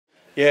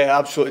Yeah,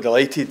 absolutely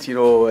delighted.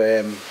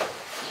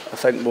 I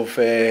think we've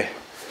had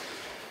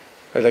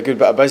a good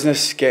bit of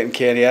business getting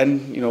Kenny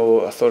in.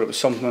 I thought it was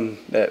something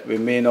that we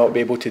may not be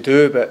able to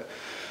do, but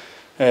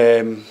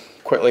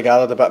quickly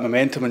gathered a bit of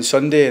momentum on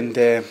Sunday, and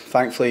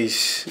thankfully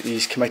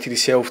he's committed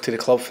himself to the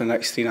club for the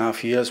next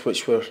 3.5 years,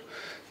 which we're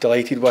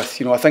delighted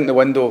with. I think the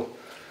window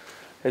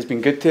has been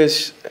good to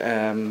us.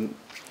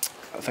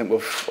 I think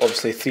we've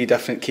obviously 3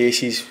 different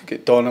cases. We've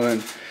got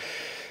Donovan,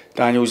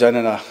 Daniel's in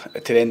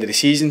at the end of the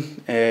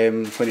season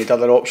when he had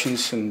other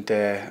options, and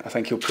I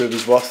think he'll prove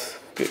his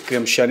worth. We've got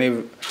Graham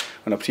Shinney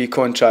on a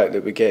pre-contract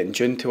that we get in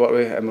June to work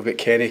with, and we've got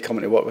Kenny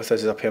coming to work with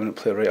us as a permanent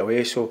player right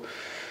away. So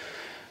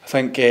I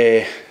think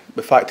the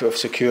fact that we've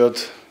secured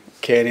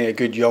Kenny, a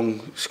good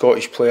young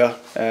Scottish player,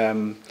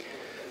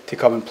 to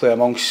come and play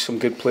amongst some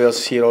good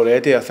players here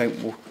already, I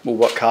think we'll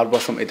work hard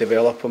with him to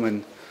develop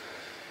him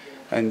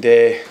and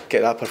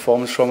get that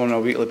performance from him on a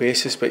weekly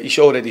basis. But he's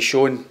already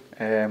shown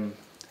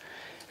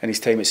in his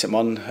time at St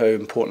Mirren how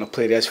important a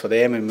player he is for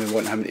them, and we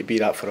want him to be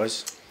that for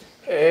us.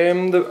 I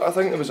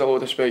think there was a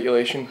lot of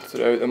speculation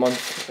throughout the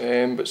month,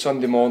 but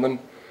Sunday morning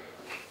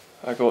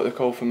I got the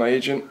call from my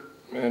agent,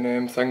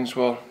 and things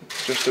were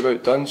just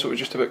about done, so it was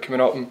just about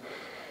coming up and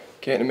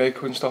getting the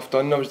medical and stuff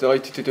done. I was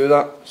delighted to do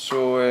that.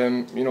 So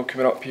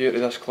coming up here to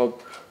this club,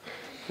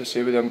 to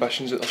say with the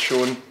ambitions that they're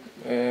showing,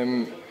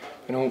 and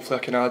hopefully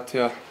I can add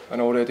to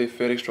an already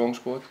very strong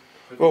squad.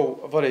 Well,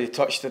 I've already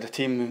touched on the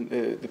team.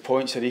 The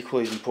points are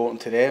equally as important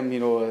to them.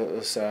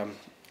 There's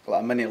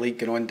like a mini league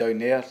going on down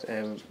there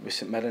with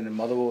St Mirren and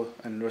Motherwell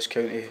and Ross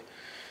County,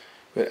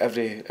 where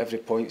every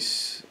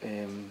point's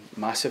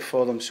massive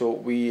for them. So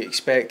we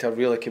expect a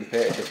really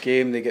competitive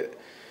game. They get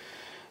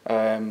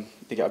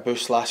a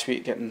boost last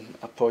week, getting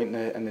a point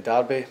in the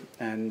derby,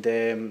 and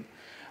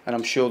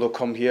I'm sure they'll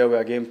come here with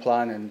a game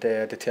plan and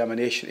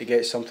determination to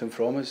get something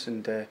from us.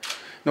 And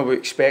we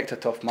expect a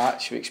tough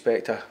match. We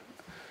expect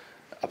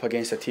up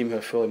against a team who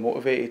are fully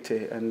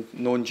motivated and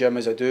knowing Jim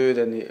as I do,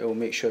 then he'll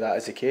make sure that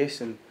is the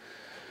case. And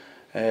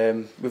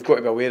we've got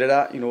to be aware of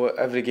that.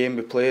 Every game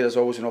we play, there's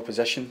always an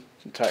opposition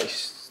and try to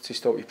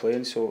stop you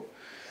playing. So,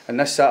 and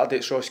this Saturday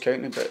it's Ross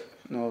County, but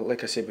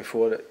like I said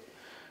before,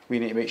 we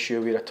need to make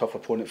sure we're a tough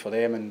opponent for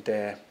them. And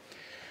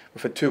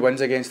we've had 2 wins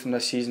against them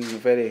this season. A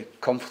very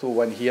comfortable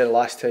win here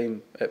last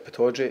time at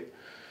Pittodrie,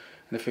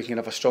 and if we can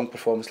have a strong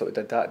performance like we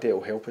did that day,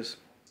 it'll help us.